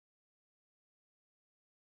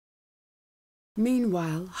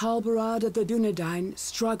Meanwhile, Halbarad of the Dunedain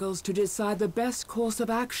struggles to decide the best course of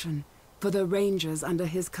action for the rangers under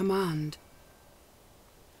his command.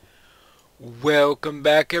 Welcome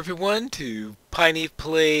back everyone to Pineleaf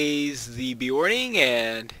Plays the Beorning,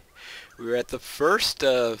 and we're at the first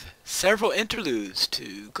of several interludes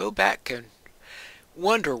to go back and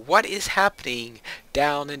wonder what is happening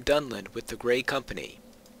down in Dunland with the Grey Company.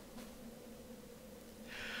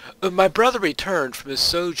 My brother returned from his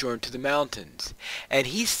sojourn to the mountains, and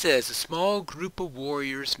he says a small group of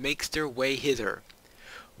warriors makes their way hither.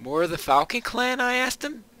 More of the Falcon clan, I asked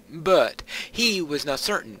him, but he was not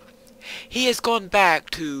certain. He has gone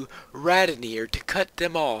back to Radnir to cut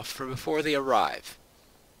them off from before they arrive.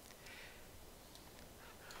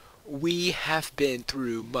 We have been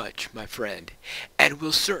through much, my friend, and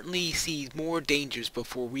will certainly see more dangers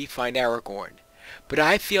before we find Aragorn. But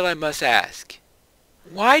I feel I must ask,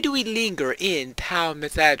 why do we linger in Tal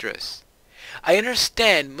Mithadris? I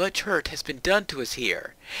understand much hurt has been done to us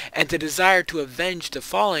here, and the desire to avenge the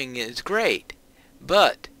falling is great,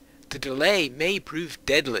 but the delay may prove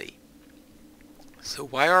deadly. So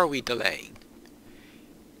why are we delaying?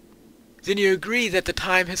 Then you agree that the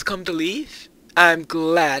time has come to leave? I'm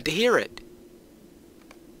glad to hear it.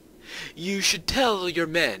 You should tell your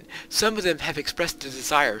men. Some of them have expressed a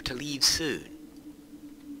desire to leave soon.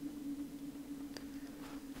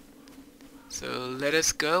 So let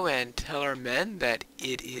us go and tell our men that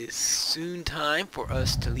it is soon time for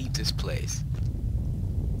us to leave this place.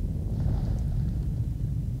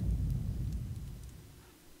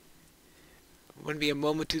 It wouldn't be a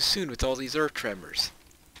moment too soon with all these earth tremors.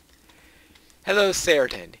 Hello,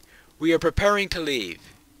 Sertan. We are preparing to leave.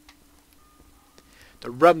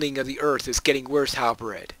 The rumbling of the earth is getting worse,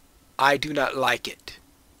 Halpered. I do not like it.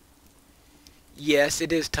 Yes,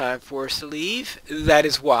 it is time for us to leave. That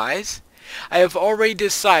is wise. I have already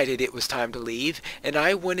decided it was time to leave, and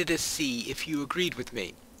I wanted to see if you agreed with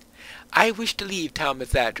me. I wish to leave Tal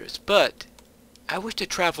Mithadris, but I wish to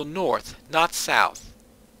travel north, not south.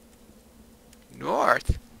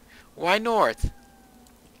 North? Why north?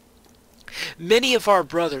 Many of our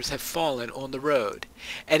brothers have fallen on the road,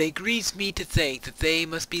 and it grieves me to think that they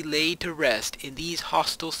must be laid to rest in these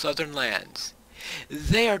hostile southern lands.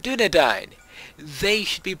 They are Dunedain. They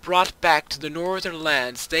should be brought back to the northern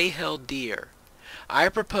lands they held dear. I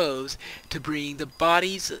propose to bring the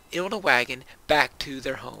bodies in a wagon back to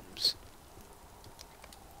their homes.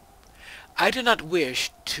 I do not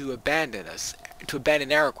wish to abandon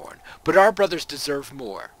Aragorn, but our brothers deserve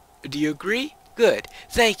more. Do you agree? Good.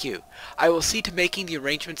 Thank you. I will see to making the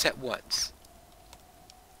arrangements at once.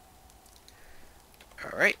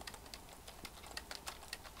 Alright.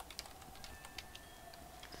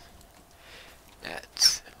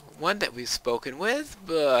 That's one that we've spoken with,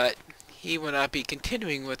 but he will not be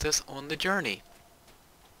continuing with us on the journey.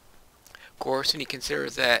 Of course, when you consider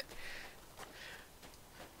that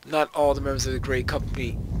not all the members of the Grey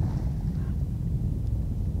Company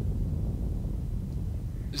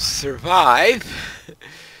survive,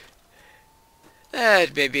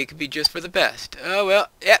 that maybe it could be just for the best. Oh well,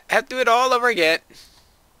 yeah, have to do it all over again.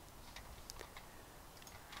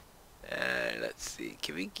 Let's see,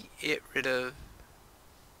 can we get rid of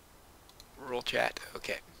rural chat?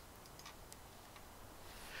 Okay.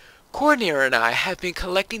 Cornir and I have been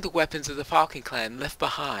collecting the weapons of the Falcon clan left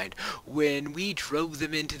behind when we drove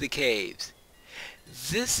them into the caves.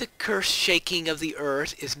 This accursed shaking of the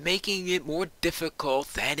earth is making it more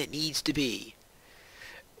difficult than it needs to be.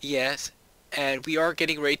 Yes, and we are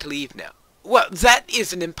getting ready to leave now. Well, that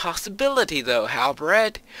is an impossibility, though,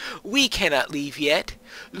 Halpered. We cannot leave yet.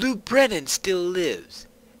 Lou Brennan still lives,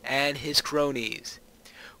 and his cronies.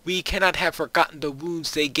 We cannot have forgotten the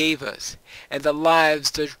wounds they gave us, and the lives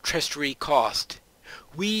the treachery cost.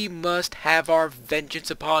 We must have our vengeance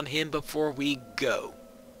upon him before we go.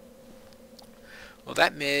 Well,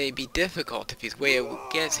 that may be difficult if he's way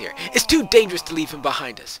gets here. It's too dangerous to leave him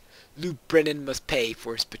behind us. Lou Brennan must pay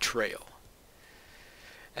for his betrayal.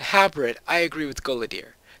 Halpered, I agree with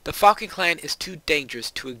Guladir. The Falcon clan is too dangerous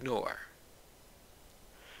to ignore.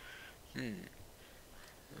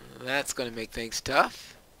 That's going to make things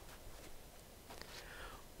tough.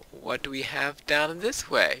 What do we have down in this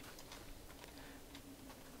way?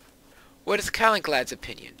 What is Callinglad's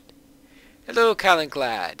opinion? Hello,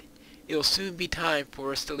 Callinglad. It'll soon be time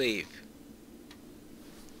for us to leave.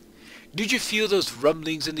 Did you feel those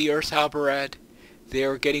rumblings in the earth, Halpered? They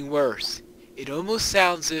are getting worse. It almost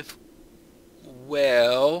sounds as if,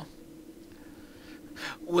 well,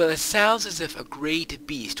 it sounds as if a great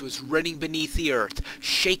beast was running beneath the earth,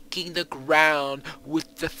 shaking the ground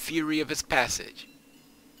with the fury of its passage.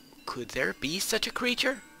 Could there be such a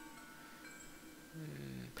creature?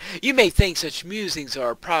 You may think such musings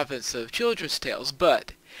are a province of children's tales,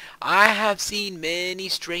 but I have seen many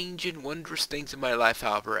strange and wondrous things in my life,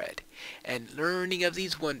 Alvared, and learning of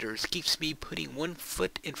these wonders keeps me putting one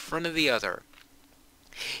foot in front of the other.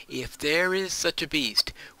 If there is such a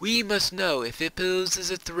beast, we must know if it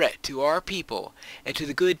poses a threat to our people and to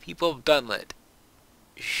the good people of Dunlet.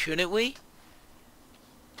 Shouldn't we?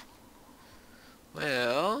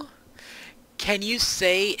 Well, can you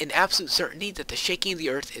say in absolute certainty that the shaking of the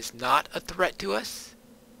earth is not a threat to us?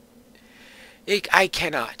 I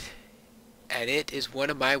cannot, and it is one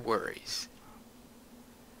of my worries.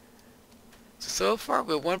 So far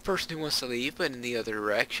we have one person who wants to leave, but in the other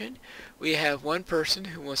direction. We have one person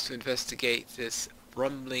who wants to investigate this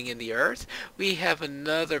rumbling in the earth. We have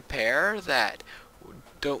another pair that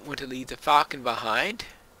don't want to leave the falcon behind.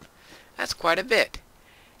 That's quite a bit.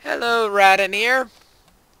 Hello, Radineer.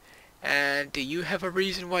 And do you have a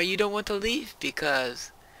reason why you don't want to leave?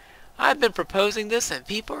 Because I've been proposing this and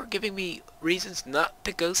people are giving me reasons not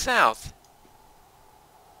to go south.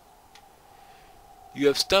 You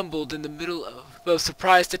have stumbled in the middle of a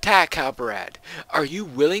surprised attack, Halberad. Are you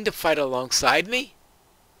willing to fight alongside me?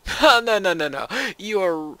 Oh, no. You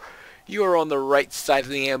are on the right side of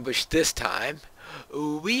the ambush this time.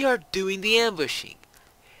 We are doing the ambushing.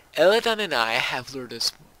 Eladon and I have lured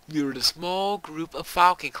a small group of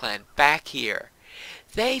Falcon Clan back here.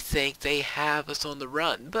 They think they have us on the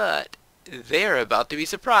run, but they're about to be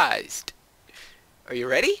surprised. Are you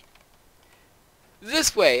ready?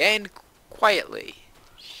 This way, and quietly.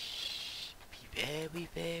 Shh, be very,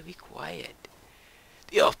 very quiet.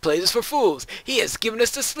 The elf plays us for fools. He has given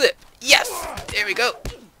us the slip. Yes! There we go.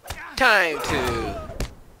 Time to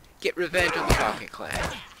get revenge on the Falcon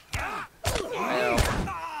Clan. Well,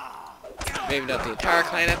 maybe not the entire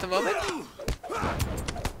clan at the moment.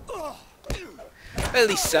 At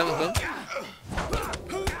least some of them.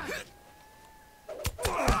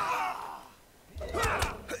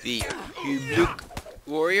 The Hubluk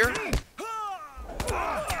warrior.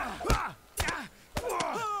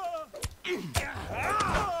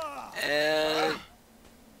 And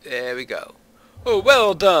there we go. Oh,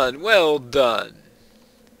 well done, well done.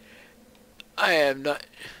 I am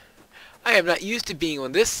not used to being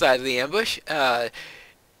on this side of the ambush.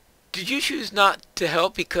 Did you choose not to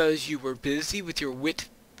help because you were busy with your wit?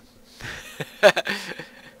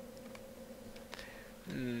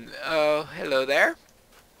 Oh, hello there.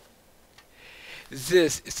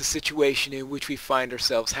 This is the situation in which we find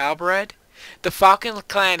ourselves, Halberad. The Falcon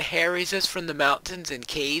Clan harries us from the mountains and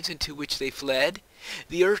caves into which they fled.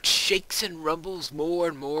 The earth shakes and rumbles more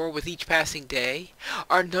and more with each passing day.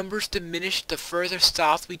 Our numbers diminish the further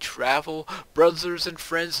south we travel, brothers and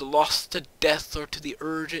friends lost to death or to the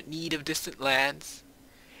urgent need of distant lands.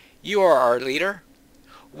 You are our leader.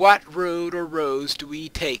 What road or roads do we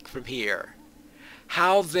take from here?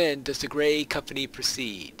 How then does the Grey Company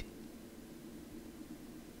proceed?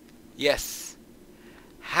 Yes,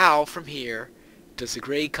 how from here does the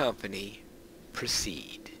Grey Company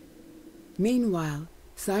proceed? Meanwhile,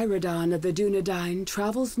 Cyrodion of the Dunedain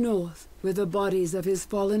travels north with the bodies of his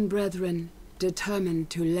fallen brethren, determined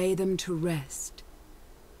to lay them to rest.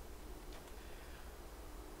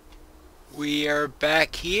 We are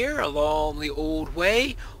back here along the old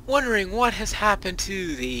way, wondering what has happened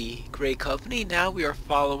to the Grey Company. Now we are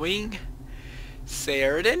following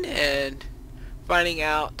Cyrodion and finding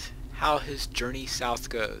out how his journey south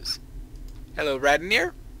goes. Hello,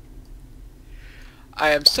 Radineer. I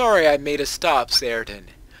am sorry I made a stop, Cyrodion,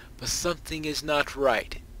 but something is not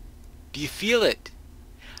right. Do you feel it?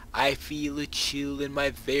 I feel a chill in my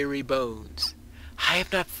very bones. I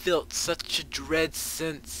have not felt such a dread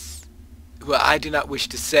since... Well, I do not wish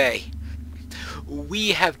to say.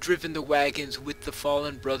 We have driven the wagons with the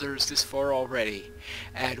fallen brothers this far already,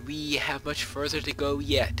 and we have much further to go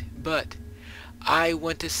yet, but I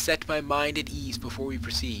want to set my mind at ease before we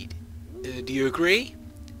proceed. Do you agree?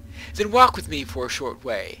 Then walk with me for a short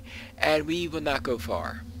way, and we will not go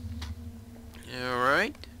far.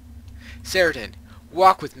 Alright. Cyrodion,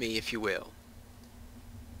 walk with me if you will.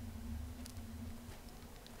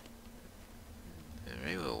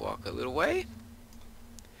 Alright, we'll walk a little way.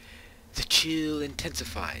 The chill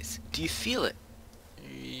intensifies. Do you feel it?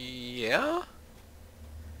 Yeah?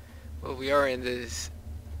 Well, we are in this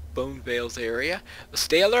Bone Vales area.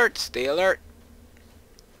 Stay alert, stay alert.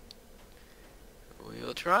 We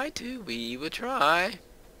will try to. We will try.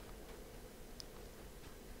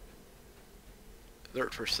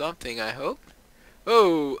 Alert for something, I hope.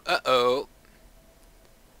 Oh, uh-oh.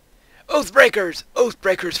 Oathbreakers!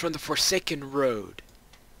 Oathbreakers from the Forsaken Road.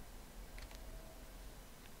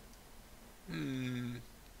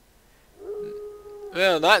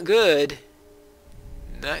 Well, not good.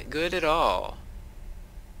 Not good at all.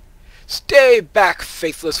 Stay back,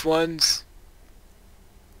 faithless ones.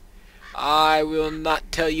 I will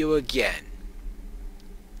not tell you again.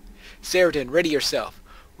 Saradan, ready yourself.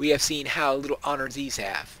 We have seen how little honor these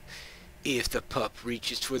have. If the pup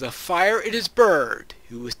reaches for the fire, it is burned.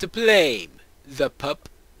 Who is to blame? The pup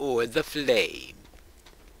or the flame?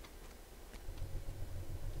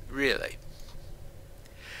 Really?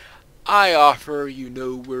 I offer you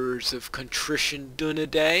no words of contrition,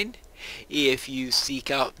 Dunedain. If you seek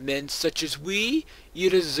out men such as we, you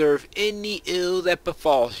deserve any ill that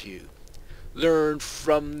befalls you. Learn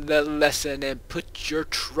from the lesson and put your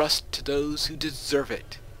trust to those who deserve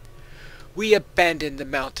it. We abandoned the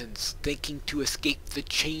mountains, thinking to escape the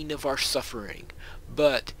chain of our suffering,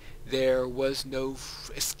 but there was no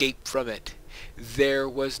escape from it. There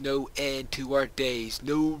was no end to our days,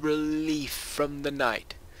 no relief from the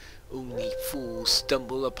night. Only fools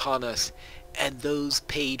stumble upon us, and those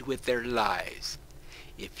paid with their lives.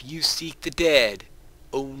 If you seek the dead,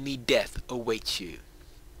 only death awaits you.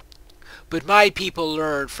 But my people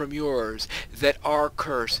learned from yours that our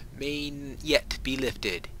curse may yet be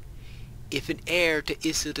lifted. If an heir to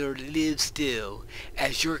Isildur lives still,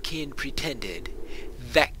 as your kin pretended,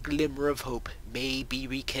 that glimmer of hope may be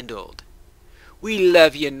rekindled. We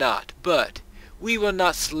love you not, but we will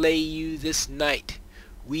not slay you this night.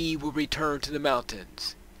 We will return to the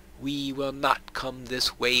mountains. We will not come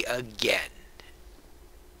this way again.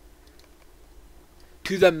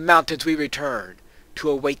 To the mountains we return,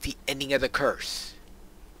 to await the ending of the curse,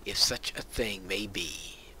 if such a thing may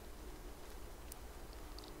be.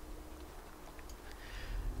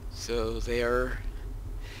 So they are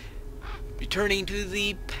returning to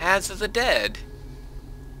the paths of the dead.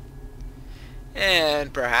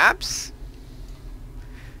 And perhaps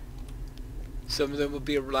some of them will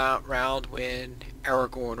be around when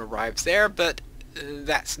Aragorn arrives there, but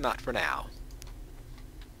that's not for now.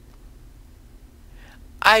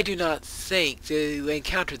 I do not think to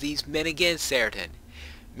encounter these men again, Saradan.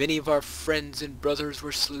 Many of our friends and brothers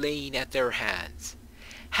were slain at their hands.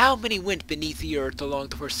 How many went beneath the earth along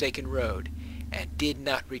the Forsaken Road, and did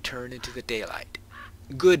not return into the daylight?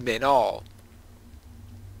 Good men all.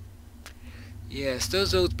 Yes,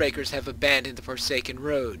 those Oathbreakers have abandoned the Forsaken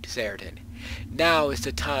Road, Saradan. Now is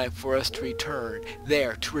the time for us to return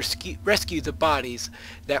there to rescue the bodies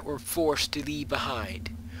that were forced to leave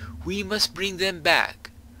behind. We must bring them back,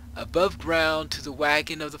 above ground, to the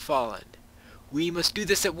wagon of the fallen. We must do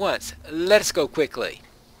this at once. Let us go quickly.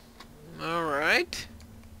 Alright.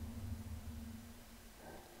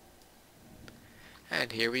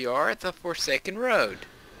 And here we are at the Forsaken Road.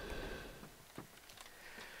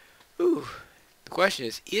 Ooh. The question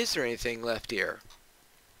is there anything left here?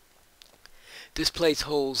 This place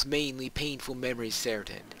holds mainly painful memories,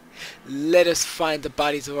 Saradan. Let us find the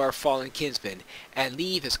bodies of our fallen kinsmen, and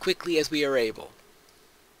leave as quickly as we are able.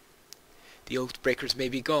 The Oathbreakers may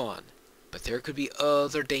be gone, but there could be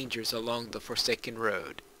other dangers along the Forsaken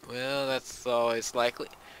Road. Well, that's always likely.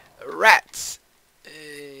 Rats!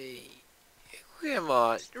 Come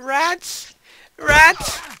on. Rats!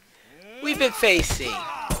 Rats! We've been facing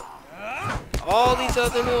all these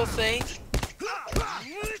other little things,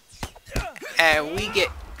 and we get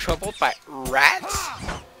troubled by rats?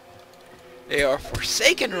 They are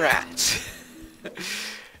Forsaken rats.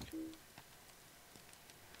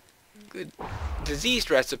 Good.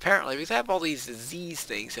 Diseased rats, apparently, because I have all these disease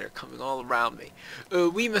things that are coming all around me.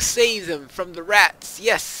 We must save them from the rats,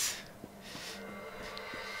 yes!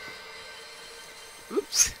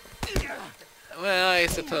 Oops. Well, I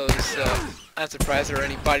suppose I'm surprised there are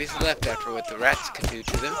any bodies left after what the rats can do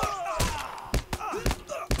to them.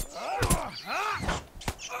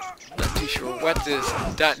 Not too sure what this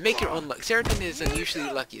does. Make your own luck. Saradan is unusually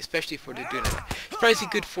lucky, especially for the Dunedain. Surprising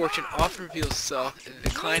good fortune often reveals itself in the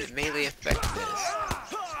decline of melee effectiveness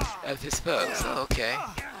of his foes. Oh, okay.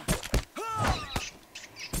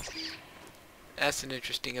 That's an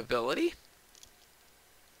interesting ability.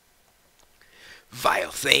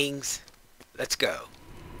 Vile things. Let's go.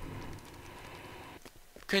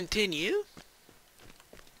 Continue.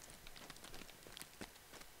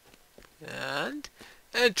 And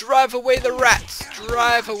drive away the rats.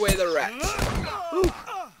 Drive away the rats. Ooh.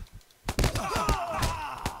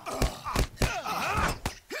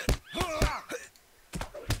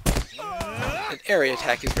 An area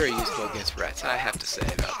attack is very useful against rats, I have to say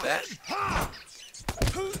about that.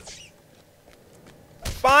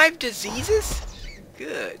 5 diseases?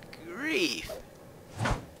 Good grief.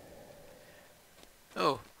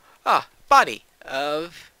 Oh. Body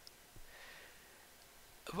of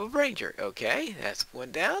a ranger. Okay, that's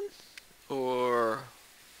one down. or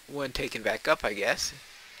one taken back up, I guess.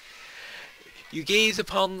 You gaze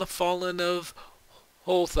upon the fallen of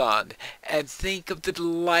Holthon, and think of the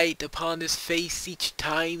delight upon his face each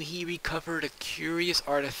time he recovered a curious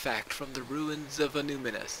artifact from the ruins of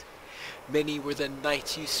Anuminus. Many were the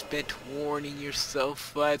nights you spent warming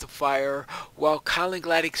yourself by the fire, while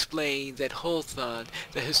Calanglad explained that Holthon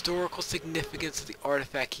the historical significance of the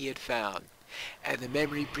artifact he had found, and the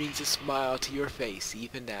memory brings a smile to your face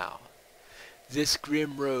even now. This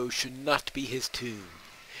grim road should not be his tomb.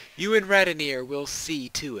 You and Radonir will see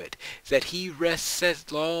to it that he rests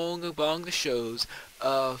as long along the shores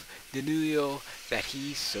of the Nuil that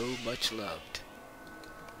he so much loved.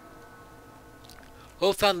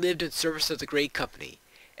 Holthon lived in service of the Great Company,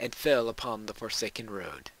 and fell upon the Forsaken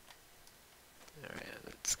Road. Alright,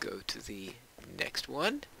 let's go to the next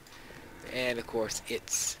one. And of course,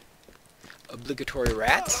 it's obligatory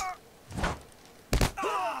rats.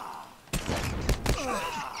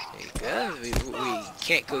 There you go. We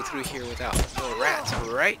can't go through here without more rats,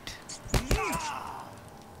 right?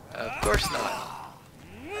 Of course not.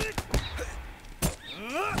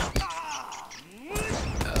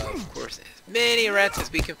 Of course, as many rats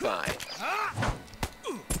as we can find.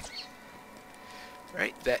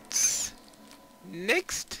 Right, that's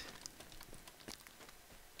next.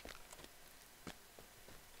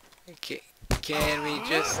 Okay, can we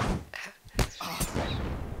just...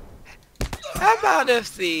 How about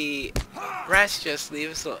if the rats just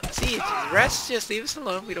leave us alone? See, if the rats just leave us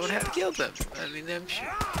alone, we don't have to kill them. I mean, I'm sure...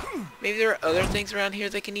 Maybe there are other things around here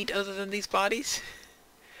they can eat other than these bodies?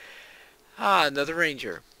 Ah, another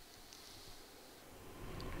ranger.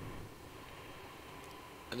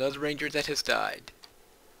 Another ranger that has died.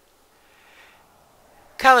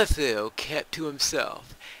 Calathiel kept to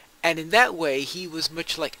himself, and in that way he was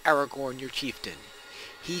much like Aragorn, your chieftain.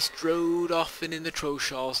 He strode often in the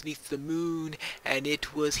Trollshalls neath the moon, and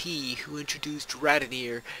it was he who introduced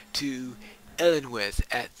Radonir to Elenwith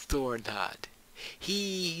at Thornhod.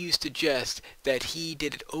 He used to jest that he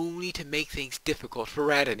did it only to make things difficult for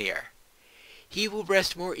Radonir. He will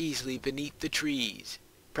rest more easily beneath the trees,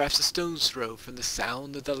 perhaps a stone's throw from the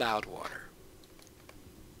sound of the Loudwater.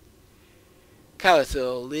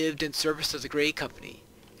 Calathiel lived in service of the Grey Company,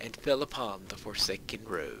 and fell upon the Forsaken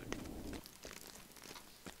Road.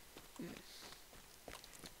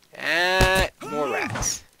 And more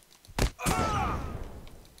rats.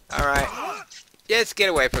 Alright, let's get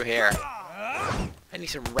away from here. I need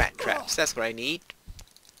some rat traps, that's what I need.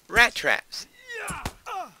 Rat traps.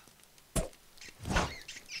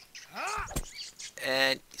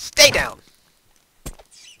 And stay down.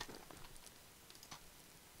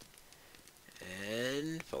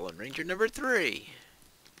 And Fallen Ranger number 3.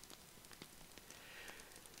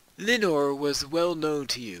 Linor was well known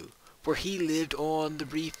to you, for he lived on the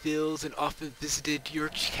brief hills and often visited your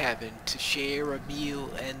cabin to share a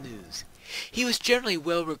meal and news. He was generally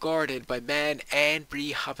well regarded by man and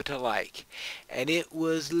Bree Hobbit alike, and it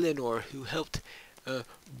was Linor who helped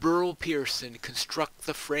Burl Pearson construct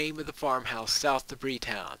the frame of the farmhouse south of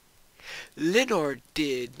Breetown. Linor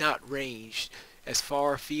did not range as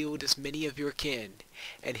far afield as many of your kin,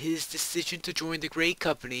 and his decision to join the Great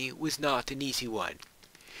Company was not an easy one.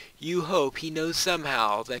 You hope he knows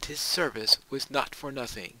somehow that his service was not for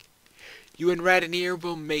nothing. You and Radonir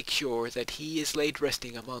will make sure that he is laid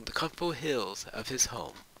resting among the comfortable hills of his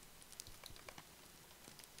home.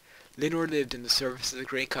 Linor lived in the service of the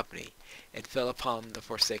Great Company, and fell upon the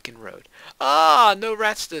Forsaken Road. Ah, no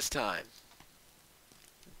rats this time.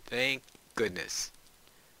 Thank goodness.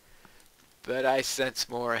 But I sense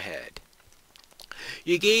more ahead.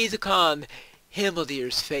 You gaze upon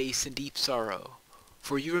Himeldir's face in deep sorrow,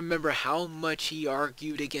 for you remember how much he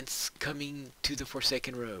argued against coming to the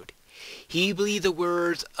Forsaken Road. He believed the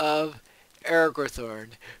words of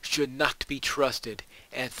Ergothorn should not be trusted,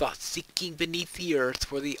 and thought seeking beneath the earth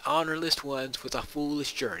for the honorless ones was a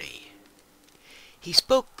foolish journey. He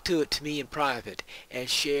spoke to me in private, and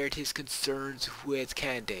shared his concerns with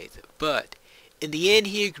Candace, but in the end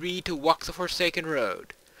he agreed to walk the Forsaken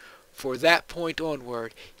Road. For that point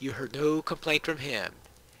onward you heard no complaint from him,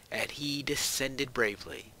 and he descended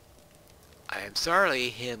bravely. I am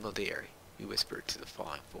sorry, Himeldir, he whispered to the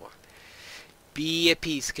falling form. Be at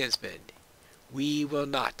peace, kinsman. We will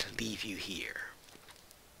not leave you here.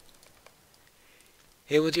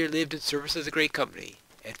 Himeldir lived in service of the Great Company,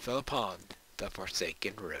 and fell upon the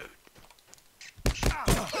Forsaken Road.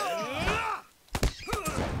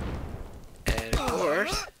 And of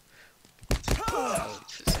course, I'll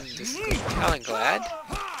assume this is Calanglad.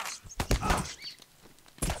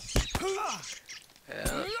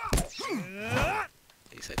 Well, at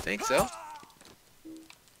least I think so.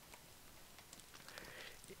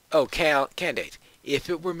 Oh, Candate, if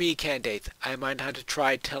it were me, Candate, I might not have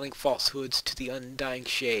tried telling falsehoods to the undying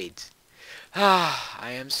shades. Ah,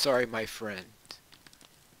 I am sorry, my friend.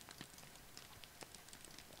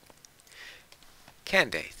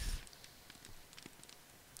 Candate.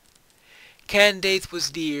 Candate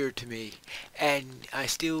was dear to me, and I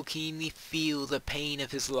still keenly feel the pain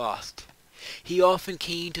of his loss. He often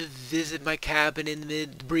came to visit my cabin in the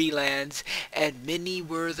mid-Breelands, and many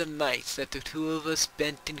were the nights that the two of us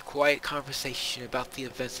spent in quiet conversation about the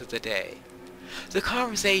events of the day. The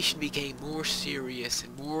conversation became more serious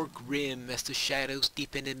and more grim as the shadows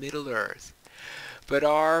deepened in Middle-earth. But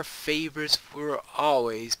our favorites will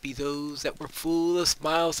always be those that were full of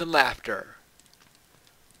smiles and laughter.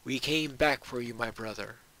 We came back for you, my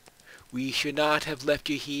brother. We should not have left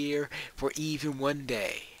you here for even one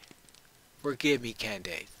day. Forgive me,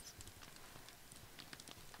 Candate.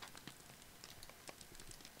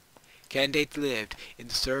 Candate lived in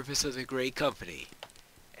the service of the Great Company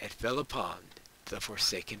and fell upon the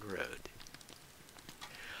forsaken road.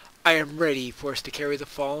 I am ready for us to carry the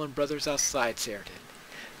fallen brothers outside, Certain.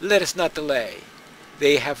 Let us not delay.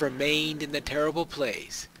 They have remained in the terrible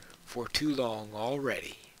place for too long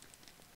already.